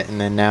private, and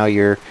then now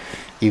you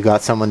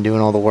got someone doing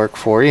all the work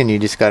for you, and you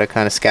just got to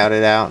kind of scout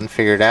it out and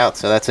figure it out.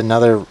 So that's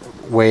another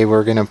way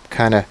we're going to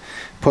kind of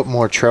put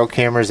more trail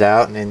cameras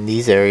out and in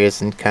these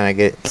areas and kind of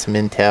get some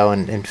intel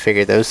and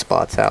figure those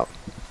spots out.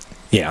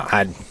 Yeah,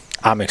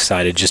 I'm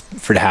excited just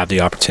to have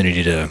the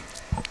opportunity to,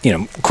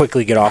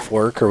 quickly get off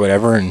work or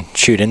whatever and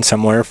shoot in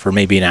somewhere for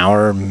maybe an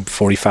hour,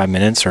 45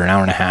 minutes, or an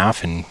hour and a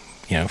half. And,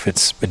 if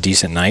it's a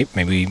decent night,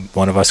 maybe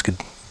one of us could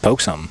poke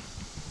something.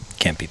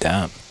 Can't beat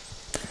that.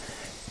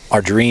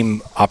 Our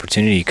dream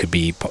opportunity could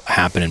be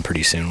happening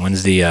pretty soon.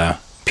 When's the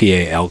PA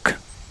elk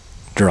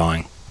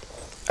drawing?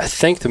 I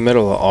think the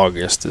middle of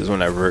August is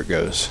whenever it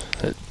goes.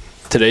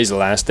 Today's the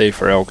last day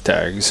for elk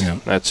tags. Yeah.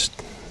 That's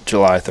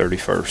July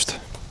 31st.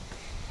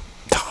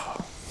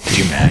 Could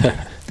you imagine?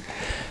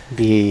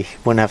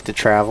 Wouldn't have to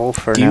travel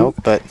for an elk,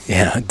 but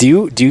yeah. Do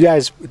you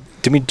guys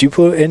do you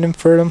put in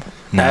for them?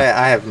 No,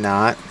 I have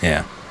not.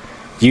 Yeah,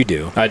 you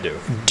do. I do.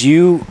 Do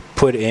you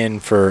put in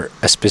for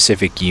a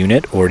specific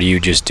unit, or do you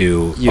just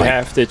do? You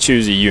have to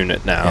choose a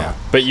unit now,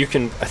 but I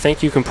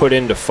think you can put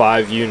into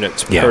 5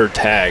 units per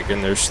tag,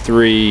 and there's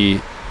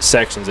 3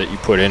 sections that you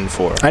put in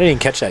for. I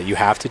didn't catch that. You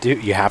have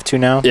to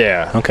now.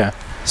 Yeah. Okay.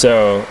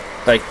 So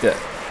like the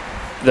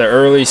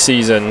early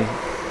season,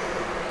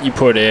 you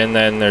put in,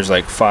 then there's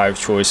like 5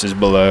 choices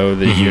below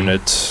the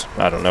units.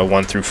 I don't know,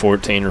 1 through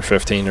 14 or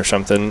 15 or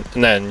something.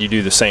 And then you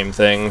do the same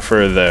thing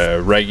for the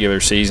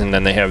regular season.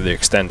 Then they have the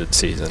extended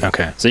season.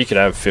 Okay. So you could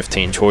have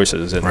 15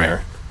 choices in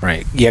there.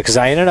 Right. Yeah, because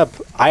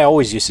I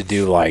always used to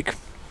do like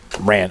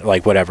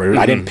whatever.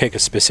 I didn't pick a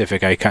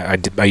specific.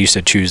 I used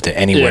to choose to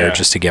anywhere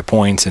just to get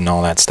points and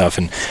all that stuff.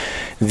 And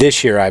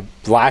last year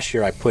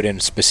I put in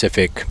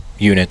specific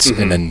units,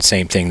 and then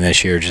same thing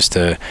this year, just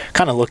to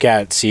kind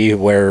of see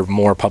where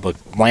more public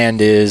land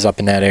is up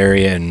in that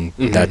area and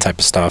that type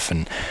of stuff.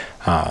 And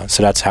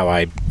so that's how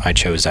I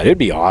chose that. It'd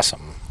be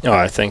awesome. Oh,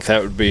 I think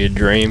that would be a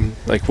dream,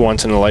 like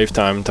once in a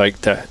lifetime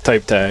type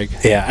tag.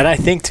 Yeah, and I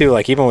think too,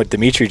 like even what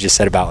Dimitri just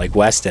said about like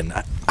Weston,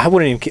 I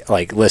wouldn't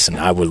even listen.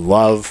 I would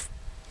love,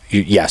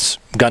 yes,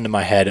 gun to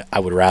my head, I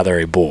would rather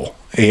a bull.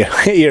 You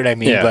know what I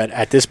mean? Yeah. But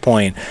at this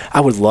point,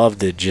 I would love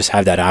to just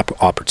have that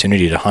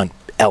opportunity to hunt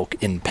elk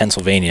in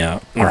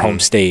Pennsylvania, our home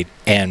state,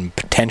 and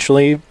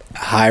potentially a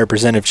higher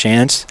percent of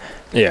chance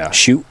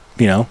shoot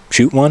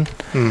one.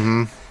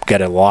 Mm-hmm.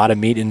 Get a lot of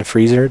meat in the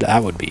freezer.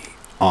 That would be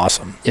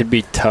awesome. It'd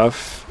be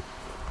tough.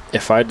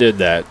 If I did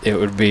that, it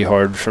would be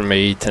hard for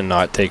me to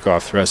not take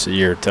off the rest of the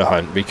year to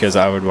hunt because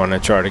I would want to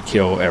try to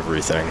kill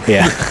everything.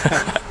 Yeah.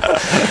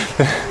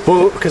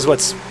 Well, because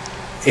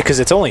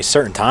it's only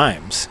certain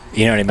times.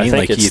 You know what I mean?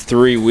 I think it's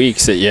 3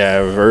 weeks that you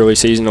have early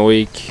season a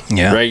week,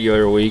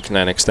 regular a week, and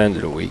then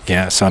extended a week.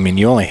 Yeah. So,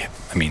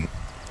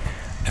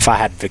 if I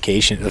had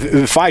vacation,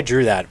 if I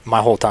drew that,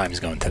 my whole time is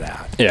going to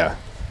that. Yeah.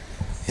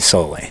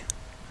 Solely.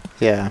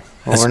 Yeah.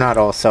 Well, we're not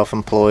all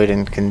self-employed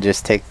and can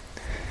just take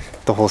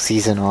the whole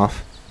season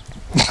off.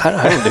 I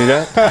don't do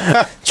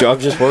that.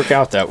 Jobs just work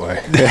out that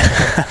way.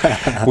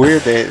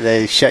 Weird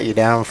they shut you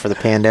down for the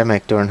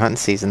pandemic during hunting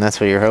season. That's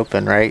what you're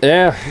hoping, right?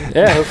 Yeah.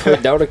 Hopefully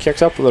Delta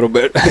kicks up a little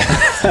bit.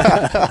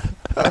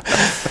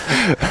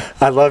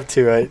 I love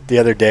to the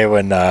other day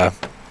when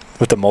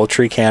with the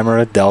Moultrie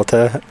camera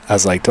Delta, I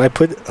was like, do I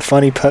put a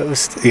funny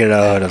post? And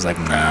I was like,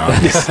 no,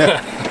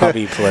 I'll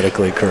be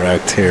politically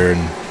correct here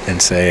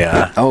and say,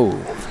 I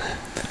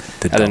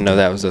didn't know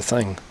that was a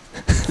thing.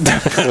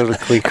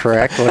 Politically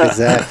correct. What is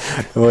that?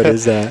 What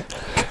is that?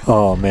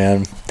 Oh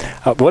man,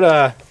 I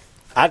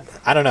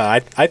don't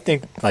know. I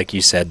think like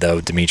you said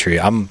though, Dimitri,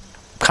 I'm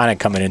kind of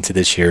coming into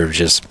this year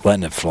just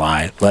letting it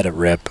fly, let it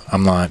rip.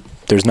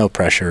 There's no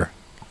pressure,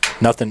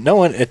 nothing. No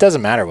one. It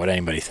doesn't matter what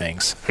anybody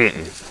thinks.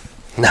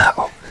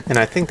 No. And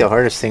I think the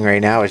hardest thing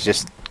right now is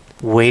just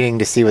waiting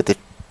to see what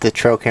the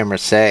trail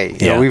cameras say.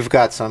 Yeah. We've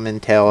got some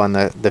intel on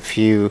the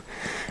few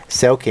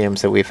cell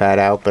cams that we've had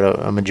out, but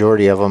a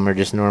majority of them are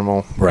just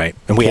normal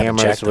And we cameras haven't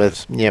checked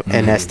with those.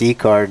 and SD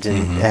cards.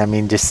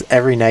 And just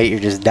every night you're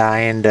just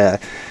dying to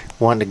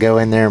want to go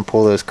in there and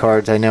pull those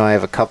cards. I know I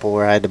have a couple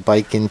where I had to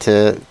bike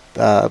into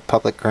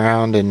public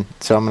ground, and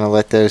so I'm going to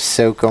let those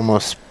soak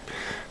almost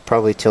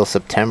probably till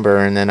September,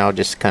 and then I'll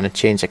just kind of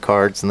change the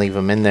cards and leave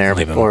them in there,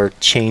 or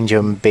change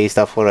them based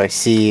off what I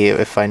see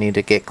if I need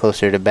to get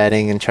closer to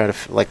bedding and try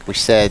to, like we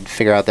said,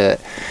 figure out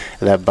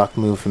that buck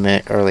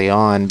movement early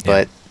on.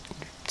 But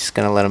just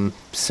going to let them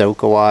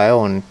soak a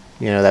while, and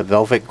that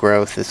velvet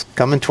growth is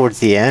coming towards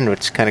the end, which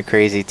is kind of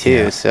crazy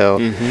too. So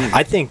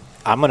I think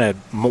one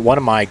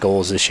of my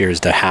goals this year is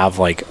to have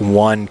like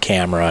one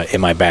camera in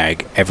my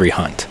bag every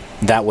hunt.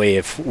 That way,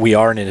 if we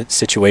are in a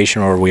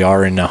situation or we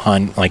are in a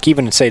hunt, like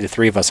even say the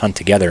three of us hunt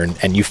together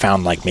and you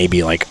found like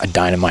maybe like a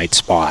dynamite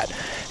spot,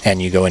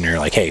 and you go in there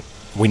like, hey,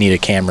 we need a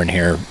camera in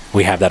here.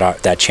 We have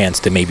that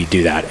chance to maybe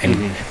do that.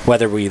 And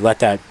whether we let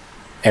that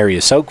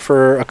area soak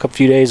for a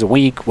few days, a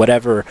week,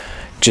 whatever,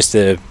 just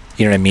to,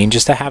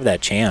 just to have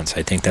that chance.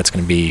 I think that's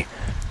going to be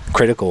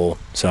critical.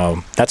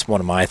 So that's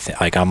one of my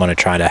I'm going to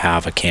try to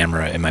have a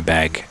camera in my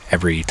bag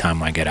every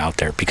time I get out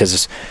there,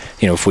 because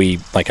if we,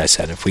 like I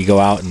said, if we go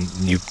out and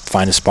you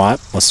find a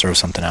spot, let's throw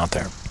something out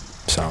there.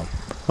 So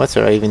that's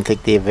what I even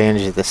think the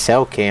advantage of the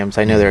cell cams.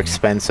 I know they're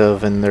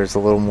expensive and there's a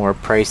little more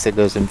price that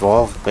goes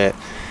involved, but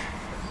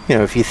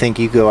if you think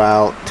you go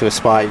out to a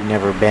spot you've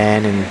never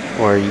been,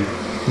 or you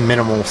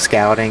minimal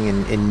scouting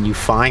and you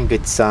find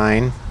good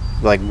sign,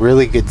 like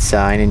really good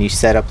sign, and you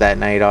set up that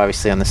night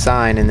obviously on the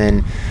sign, and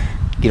then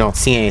you don't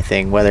see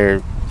anything, whether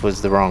it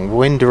was the wrong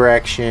wind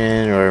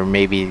direction or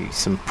maybe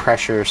some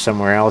pressure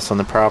somewhere else on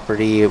the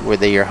property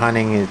where you're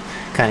hunting and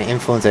kind of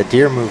influence that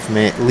deer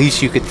movement, at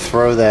least you could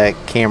throw that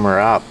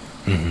camera up.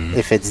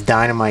 If it's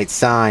dynamite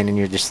sign and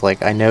you're just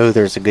like, I know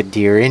there's a good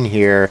deer in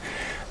here,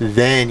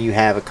 then you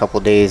have a couple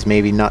days,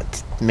 maybe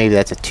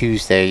that's a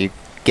Tuesday, you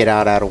get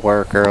out of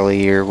work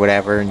early or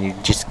whatever, and you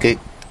just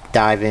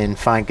dive in,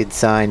 find good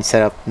sign,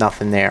 set up,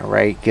 nothing there,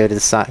 right? Go to the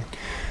sign,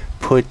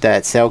 put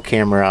that cell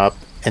camera up,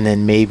 and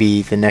then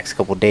maybe the next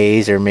couple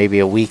days or maybe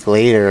a week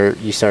later,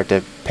 you start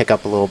to pick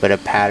up a little bit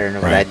of pattern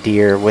of that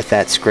deer with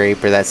that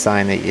scrape or that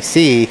sign that you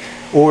see,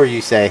 or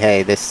you say,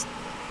 hey, this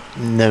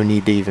no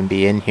need to even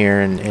be in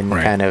here, and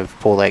kind of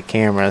pull that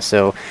camera.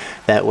 So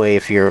that way,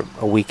 if you're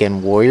a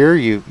weekend warrior,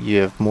 you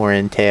have more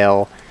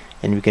intel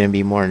and you're going to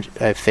be more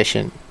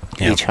efficient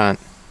each hunt.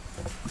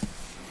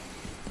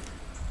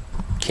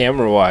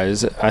 Camera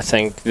wise, I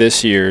think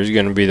this year is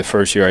going to be the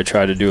first year I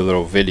try to do a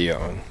little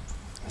video.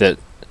 That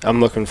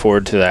I'm looking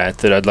forward to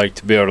that I'd like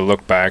to be able to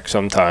look back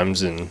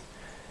sometimes, and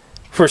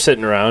if we're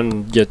sitting around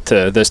and get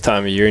to this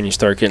time of year and you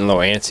start getting a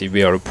little antsy,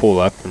 be able to pull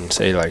up and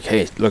say like,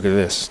 hey, look at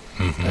this.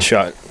 I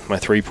shot my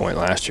 3-point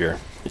last year.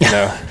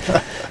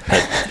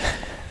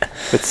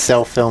 But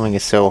self-filming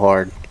is so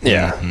hard.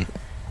 Yeah.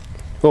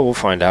 Well, we'll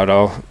find out.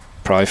 I'll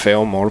probably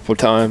fail multiple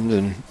times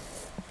and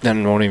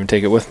then won't even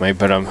take it with me.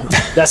 But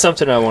that's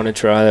something I want to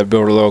try. I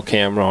build a little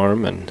camera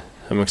arm, and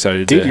I'm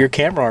excited. Dude, your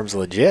camera arm's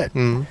legit.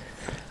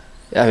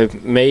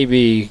 I've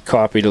maybe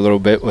copied a little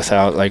bit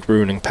without like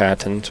ruining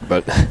patents,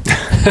 but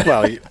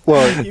well,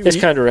 it's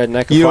kind of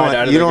redneck. You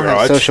don't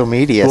have social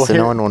media, so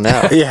no one will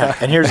know. Yeah,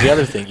 and here's the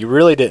other thing: you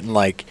really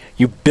didn't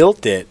you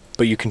built it,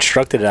 but you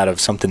constructed it out of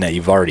something that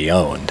you've already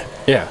owned.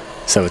 Yeah.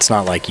 So it's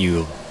not like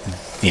you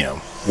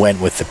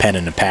went with the pen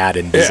and the pad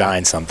and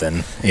designed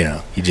something.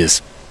 You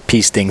just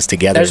piece things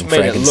together. That just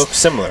made it look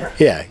similar.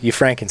 Yeah, you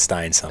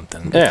Frankenstein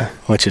something. Yeah.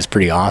 Which is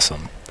pretty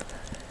awesome.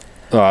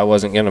 Well, I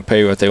wasn't going to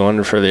pay what they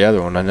wanted for the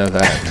other one. I know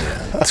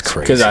that. That's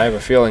crazy. Because I have a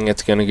feeling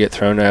it's going to get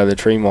thrown out of the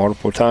tree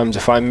multiple times.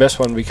 If I miss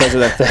one because of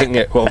that thing,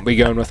 it won't be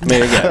going with me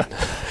again.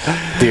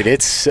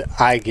 Dude,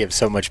 I give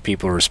so much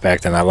people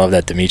respect, and I love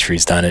that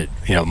Dimitri's done it,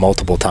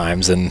 multiple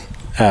times, and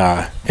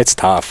it's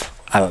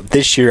tough.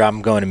 This year,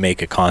 I'm going to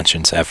make a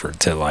conscious effort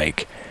to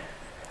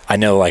I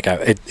know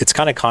it's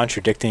kind of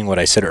contradicting what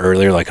I said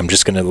earlier. I'm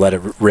just going to let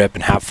it rip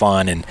and have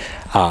fun and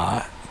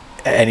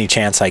any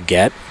chance I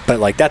get.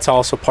 But that's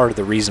also part of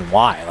the reason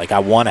why. I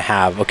want to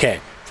have,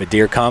 if a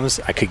deer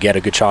comes, I could get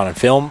a good shot on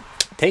film,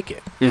 take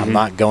it. Mm-hmm. I'm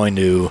not going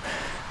to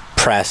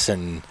press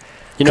and...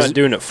 You're not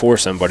doing it for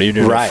somebody. You're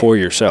doing it for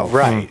yourself.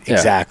 Right,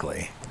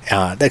 exactly.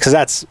 Because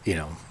that's,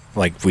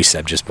 like we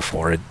said just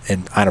before,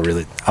 and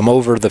I'm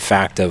over the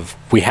fact of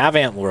we have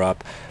Antler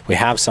Up, we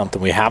have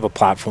something, we have a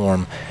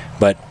platform,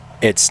 but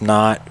it's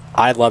not...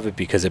 I love it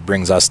because it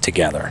brings us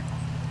together.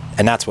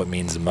 And that's what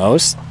means the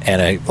most.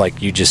 And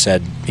like you just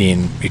said,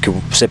 Ian, you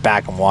could sit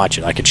back and watch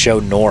it. I could show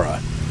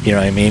Nora, you know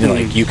what I mean?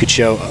 Mm-hmm. You could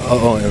show,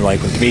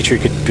 and Dimitri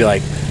could be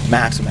like,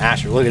 Max and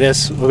Asher, look at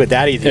this. Look what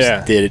Daddy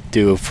just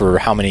do for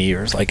how many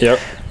years. You know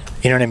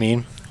what I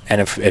mean?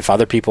 And if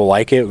other people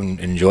like it and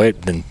enjoy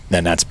it, then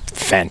that's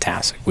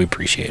fantastic. We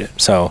appreciate it.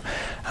 So,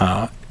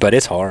 but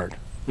it's hard.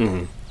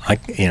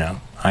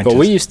 Mm-hmm.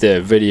 We used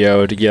to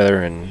video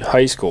together in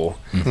high school,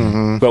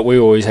 Mm-hmm. but we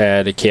always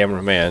had a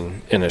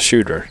cameraman and a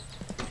shooter.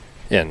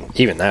 And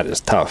even that is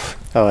tough.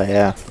 Oh,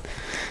 yeah.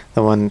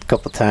 The one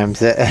couple times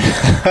that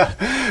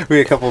we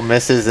had a couple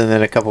misses and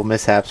then a couple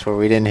mishaps where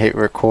we didn't hit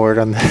record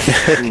on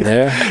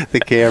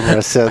the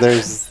camera. So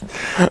there's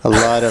a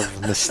lot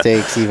of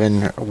mistakes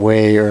even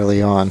way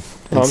early on.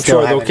 I'm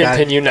sure they'll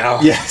continue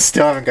now. Yeah,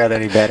 still haven't got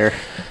any better.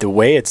 The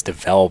way it's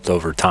developed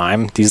over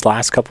time, these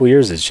last couple of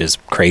years, is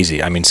just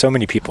crazy. I mean, so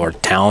many people are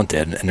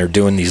talented and they're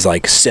doing these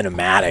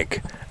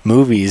cinematic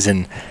movies.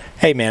 And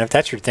hey, man, if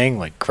that's your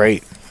thing,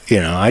 great.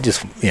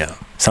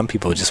 Some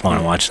people just want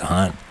to watch the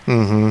hunt.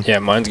 Mm-hmm. Yeah,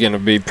 mine's going to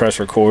be press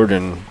record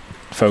and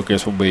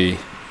focus will be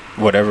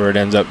whatever it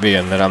ends up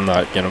being. That I'm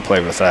not going to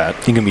play with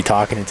that. You can be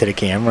talking into the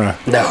camera.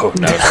 No.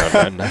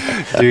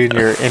 Doing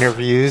your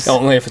interviews?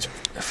 Only if it's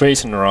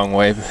facing the wrong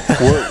way.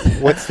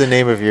 What's the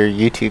name of your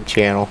YouTube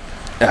channel?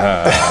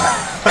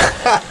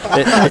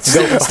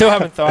 Still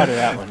haven't thought of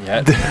that one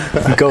yet.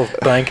 Go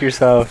blank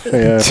yourself.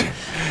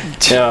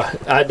 Yeah,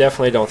 I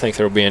definitely don't think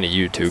there'll be any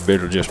YouTube.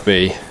 It'll just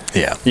be...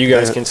 Yeah. You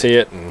guys can see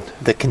it. And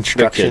the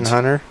construction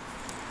hunter?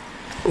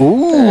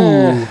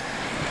 Ooh.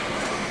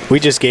 We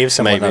just gave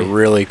someone a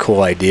really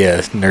cool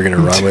idea, and they're going to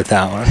run with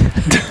that one.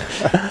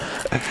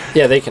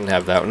 Yeah, they can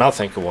have that one. I'll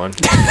think of one.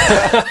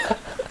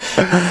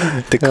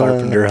 The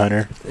carpenter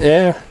hunter.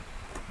 Yeah.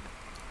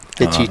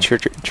 Itchy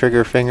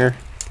trigger finger?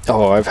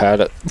 Oh, I've had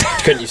it.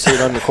 Couldn't you see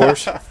it on the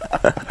course?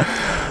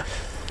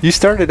 You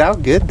started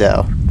out good,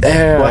 though.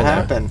 Yeah. What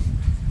happened?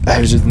 I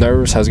was just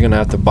nervous I was going to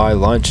have to buy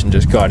lunch and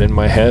just got in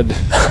my head.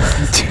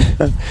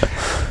 I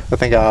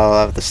think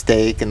I'll have the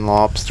steak and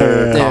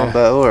lobster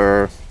combo,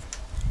 or...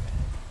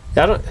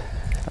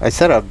 I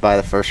said I'd buy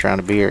the first round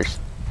of beers.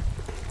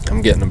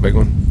 I'm getting a big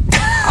one.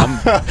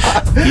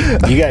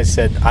 You guys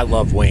said I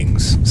love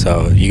wings,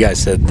 so you guys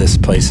said this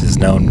place is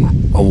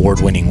known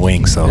award-winning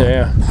wings, so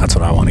that's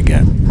what I want to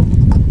get.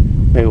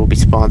 Maybe we'll be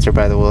sponsored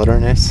by the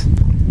Wilderness.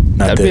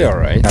 That'd be all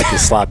right. Not the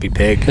Sloppy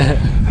Pig.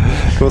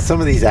 Well,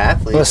 some of these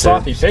athletes... Well,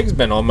 Sloppy Pig's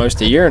been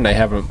almost a year and they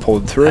haven't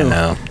pulled through. I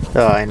know.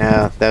 Oh, I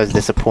know. That was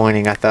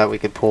disappointing. I thought we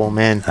could pull them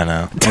in. I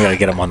know. I got to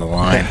get them on the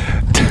line.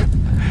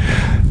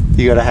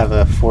 You got to have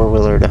a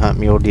four-wheeler to hunt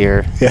mule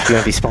deer. Yeah. You're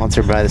going to be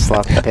sponsored by the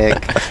Sloppy Pig.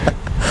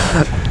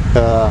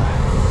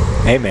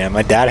 Hey, man,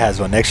 my dad has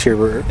one. Next year,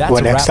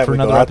 next time we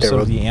go out there,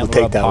 we'll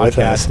take that with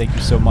us. Thank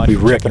you so much. We'll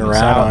be ripping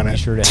around on it. Be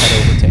sure to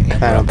head over to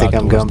I don't think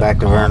I'm going back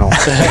to Vernal.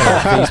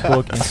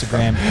 Facebook,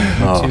 Instagram,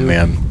 YouTube. Oh,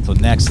 man. Until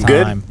next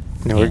time.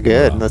 No, we're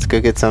good. Let's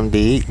go get something to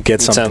eat.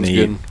 Get something to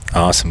eat.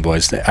 Awesome,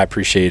 boys. I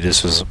appreciate it.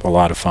 This was a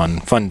lot of fun.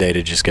 Fun day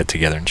to just get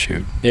together and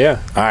shoot.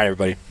 Yeah. All right,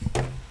 everybody.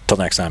 Till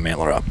next time,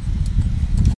 Antler Up.